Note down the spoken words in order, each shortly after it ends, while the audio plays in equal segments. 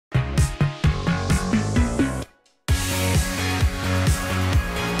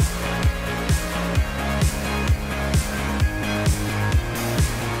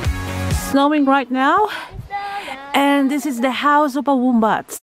snowing right now, and this is the house of a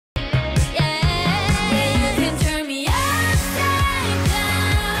wombats.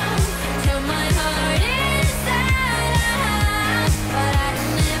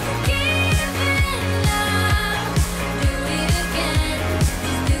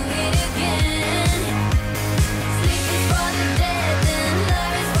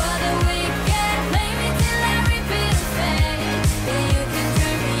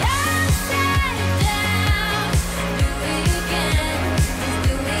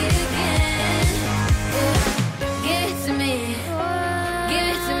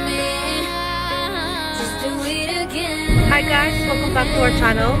 Hi guys, welcome back to our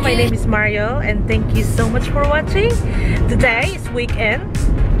channel. My name is Mario and thank you so much for watching. Today is weekend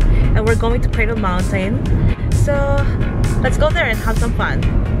and we're going to Cradle Mountain. So let's go there and have some fun.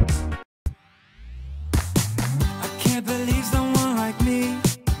 I can't believe someone like me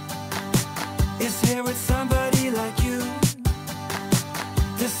is here with somebody like you.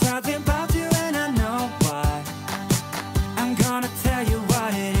 There's something about you and I know why. I'm gonna tell you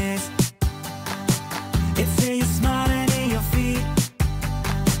what it is. It's in your smile and in your feet.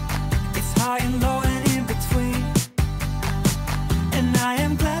 It's high and low and in between. And I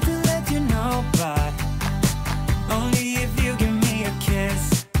am glad to let you know, but only if you give me a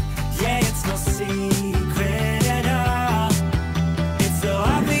kiss. Yeah, it's no secret at all. It's so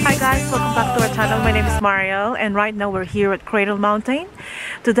obvious. Hi guys, welcome back to our channel. My name is Mario and right now we're here at Cradle Mountain.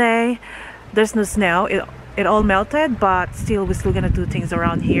 Today there's no snow. It all melted, but still we're still gonna do things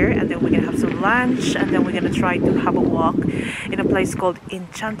around here, and then we're gonna have some lunch, and then we're gonna try to have a walk in a place called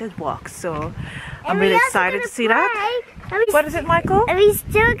Enchanted Walk. So I'm really excited to see that. What is it, Michael? And we're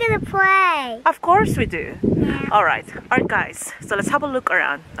still gonna play. Of course we do. Yeah. Alright guys, so let's have a look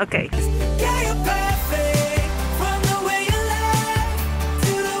around. Okay. Yeah, you're perfect. From the way you laugh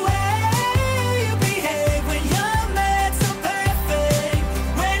to the way you behave when you're mad, so perfect.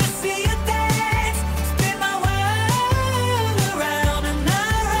 When I see you dance, spin my world around and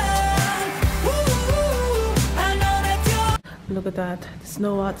around. Ooh, I know that you're. Look at that. The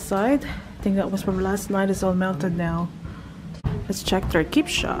snow outside. I think that was from last night. It's all melted now. Let's check their gift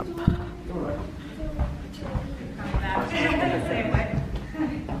shop.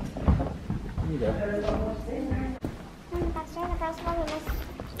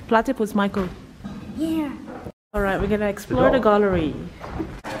 Platypus, Michael. Yeah. Alright, we're gonna explore the gallery.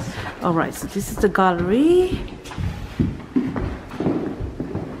 Alright, so this is the gallery.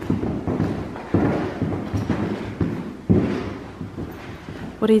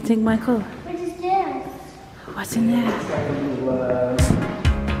 What do you think, Michael? What is this? What's in there?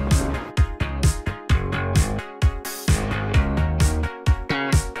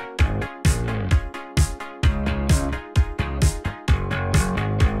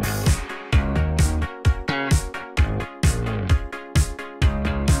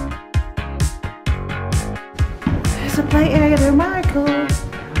 There's a play area, Michael.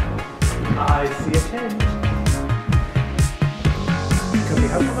 I see a change. Can we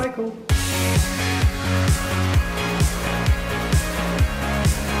help you, Michael?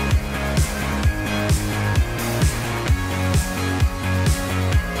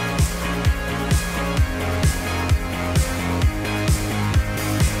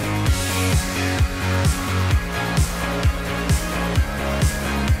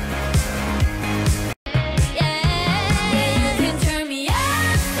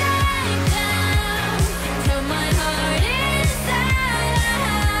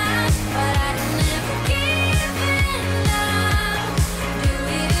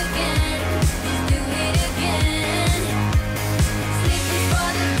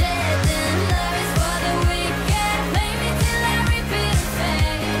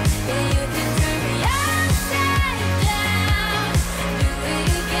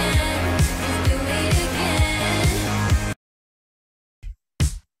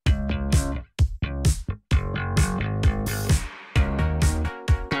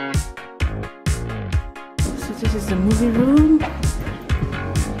 This is the movie room.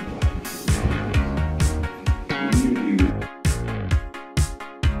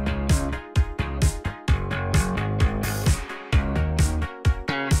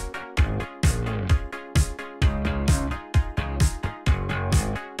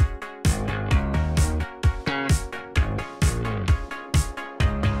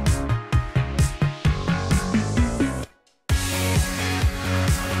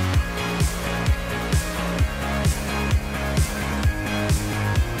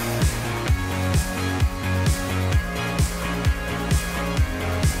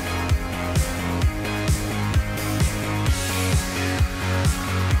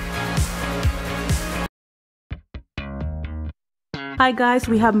 Hi guys,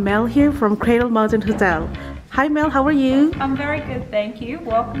 we have Mel here from Cradle Mountain Hotel. Hi Mel, how are you? I'm very good, thank you.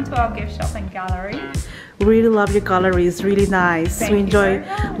 Welcome to our gift shop and gallery. Really love your gallery, it's really nice. Thank we you enjoy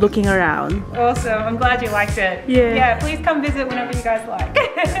very much. looking around. Awesome, I'm glad you liked it. Yeah. Please come visit whenever you guys like.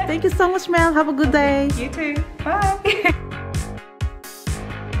 Thank you so much Mel, have a good day. You too, bye.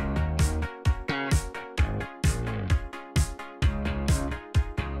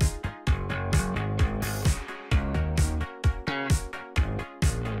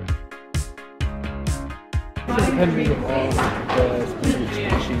 Depending on the specific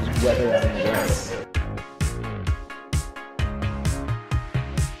species, weather and weather.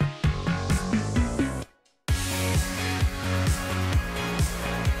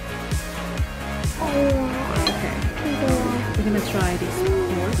 We're gonna try this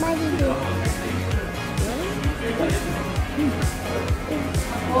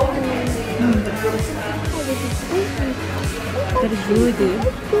That is really good.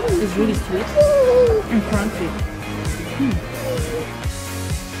 It's really sweet and crunchy.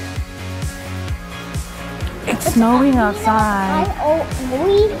 It's snowing outside.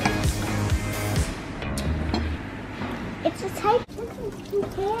 It's a type of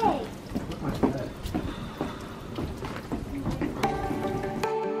cake.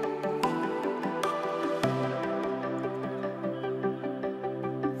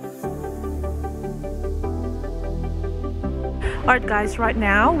 Alright guys, right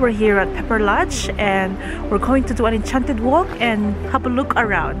now we're here at Pepper Lodge and we're going to do an enchanted walk and have a look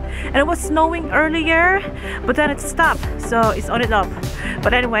around. And it was snowing earlier, but then it stopped, so it's on and off.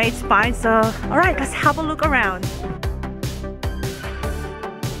 But anyway, it's fine, so alright, let's have a look around.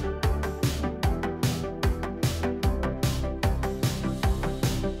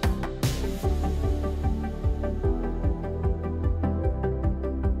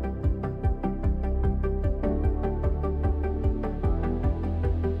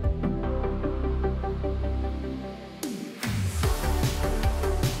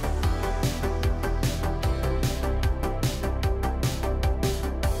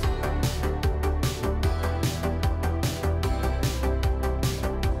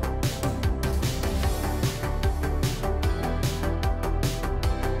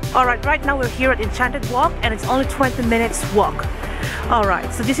 Alright, right now we're here at Enchanted Walk and it's only 20 minutes walk.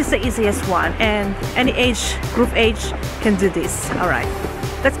 Alright, so this is the easiest one and any age, group age can do this. Alright,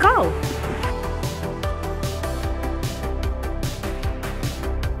 let's go!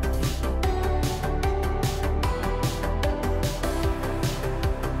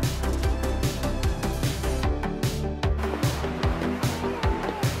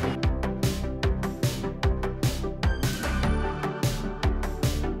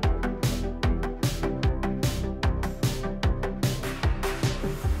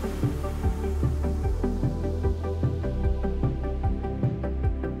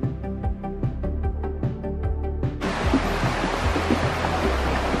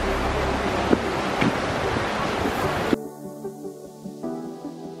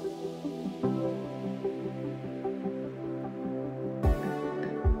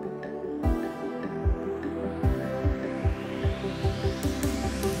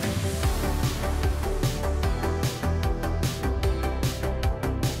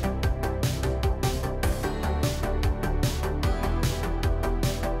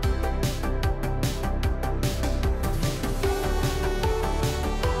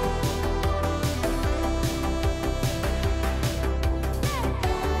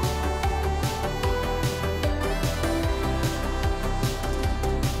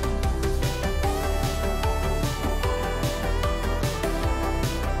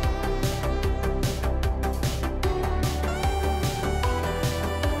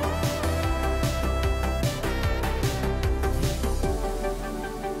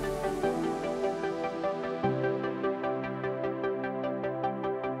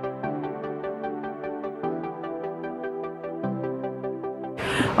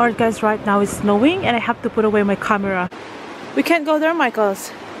 Alright guys, right now it's snowing and I have to put away my camera. We can't go there,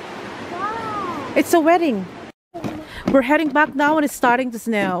 Michaels. It's a wedding. We're heading back now and it's starting to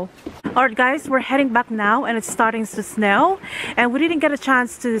snow. Alright guys, we're heading back now and it's starting to snow. And we didn't get a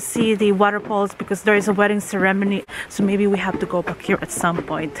chance to see the waterfalls because there is a wedding ceremony. So maybe we have to go back here at some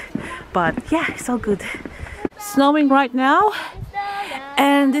point. But yeah, it's all good. Snowing right now.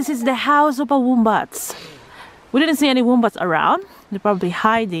 And this is the house of a wombats. We didn't see any wombats around. They're probably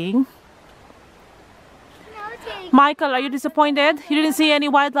hiding. Michael, are you disappointed? You didn't see any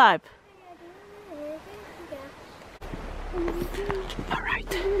wildlife? Alright.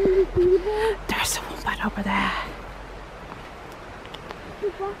 There's a wombat over there.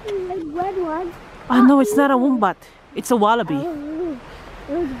 Oh no, it's not a wombat. It's a wallaby. Oh,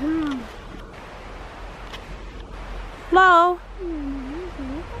 it was brown. Hello.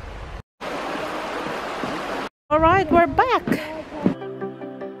 All right, we're back.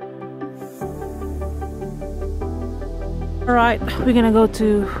 All right, we're gonna go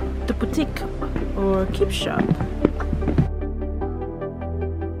to the boutique or gift shop.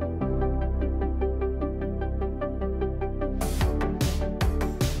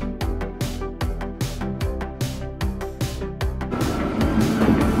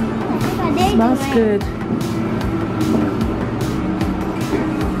 Smells good.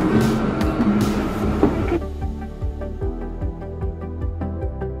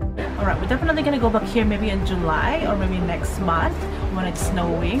 Alright, we're definitely gonna go back here maybe in July or maybe next month when it's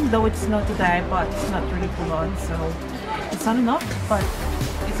snowing. Though it's snowed today, but it's not really full on, so it's not enough, but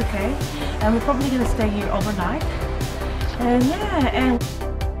it's okay. And we're probably gonna stay here overnight. And yeah, and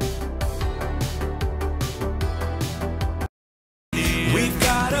We've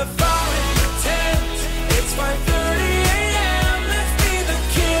got a fire in the tent. It's 5:30 a.m. Let's be the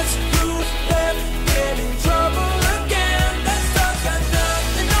kids who left get in trouble again. That stuff got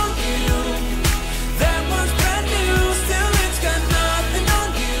nothing on you. That was brand new. Still, it's got nothing on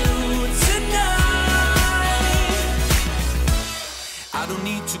you tonight. I don't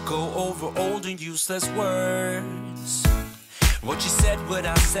need to go over old and useless words. What you said, what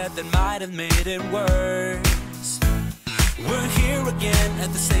I said, that might have made it worse. We're here again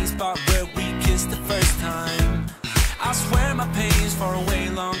at the same spot where we kissed the first time. I swear my pain's far away,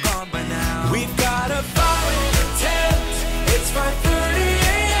 long gone by now. We've got a fire in the tent. It's 5:30.